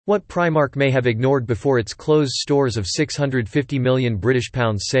What Primark may have ignored before its closed stores of £650 million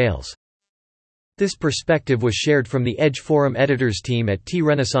sales. This perspective was shared from the Edge Forum editors team at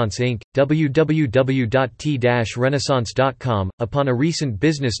T-Renaissance Inc., www.t-renaissance.com, upon a recent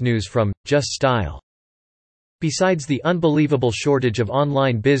business news from Just Style. Besides the unbelievable shortage of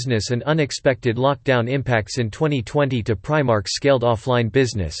online business and unexpected lockdown impacts in 2020 to Primark's scaled offline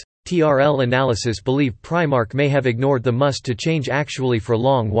business, TRL Analysis believe Primark may have ignored the must to change actually for a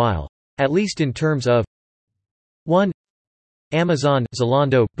long while, at least in terms of 1. Amazon,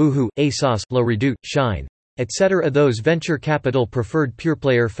 Zalando, Boohoo, ASOS, La Redoute, Shein, etc. Those venture capital preferred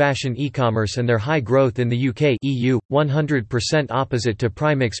pureplayer fashion e-commerce and their high growth in the UK EU, 100% opposite to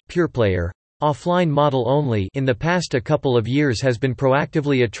Primix, pureplayer, offline model only in the past a couple of years has been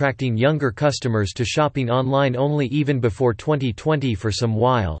proactively attracting younger customers to shopping online only even before 2020 for some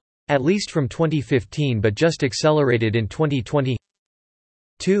while, at least from 2015 but just accelerated in 2020.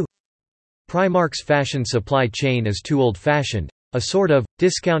 2. Primark's fashion supply chain is too old-fashioned, a sort of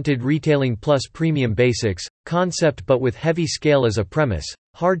discounted retailing plus premium basics concept but with heavy scale as a premise,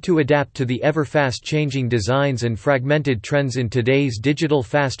 hard to adapt to the ever-fast changing designs and fragmented trends in today's digital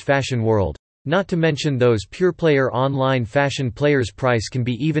fast fashion world. Not to mention those pure-player online fashion players' price can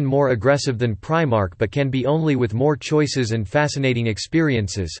be even more aggressive than Primark but can be only with more choices and fascinating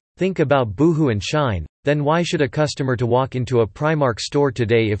experiences. Think about Boohoo and Shein, then why should a customer to walk into a Primark store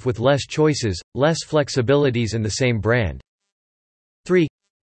today if with less choices, less flexibilities and the same brand? 3.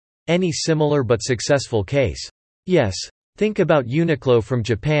 Any similar but successful case? Yes. Think about Uniqlo from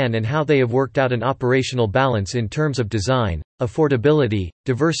Japan and how they have worked out an operational balance in terms of design, affordability,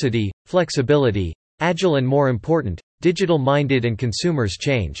 diversity, flexibility, agile and more important, digital-minded and consumers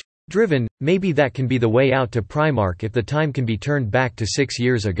change-driven. Maybe that can be the way out to Primark if the time can be turned back to 6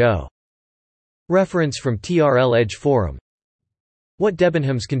 years ago. Reference from TRL Edge Forum. What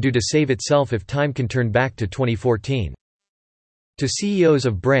Debenhams can do to save itself if time can turn back to 2014. To CEOs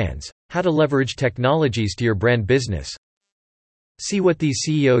of brands, how to leverage technologies to your brand business. See what these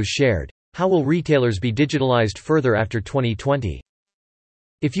CEOs shared. How will retailers be digitalized further after 2020?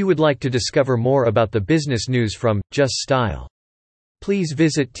 If you would like to discover more about the business news from Just Style, please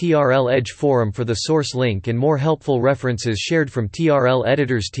visit TRL Edge Forum for the source link and more helpful references shared from TRL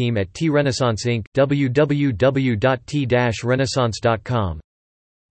editors team at T-Renaissance Inc., www.t-renaissance.com.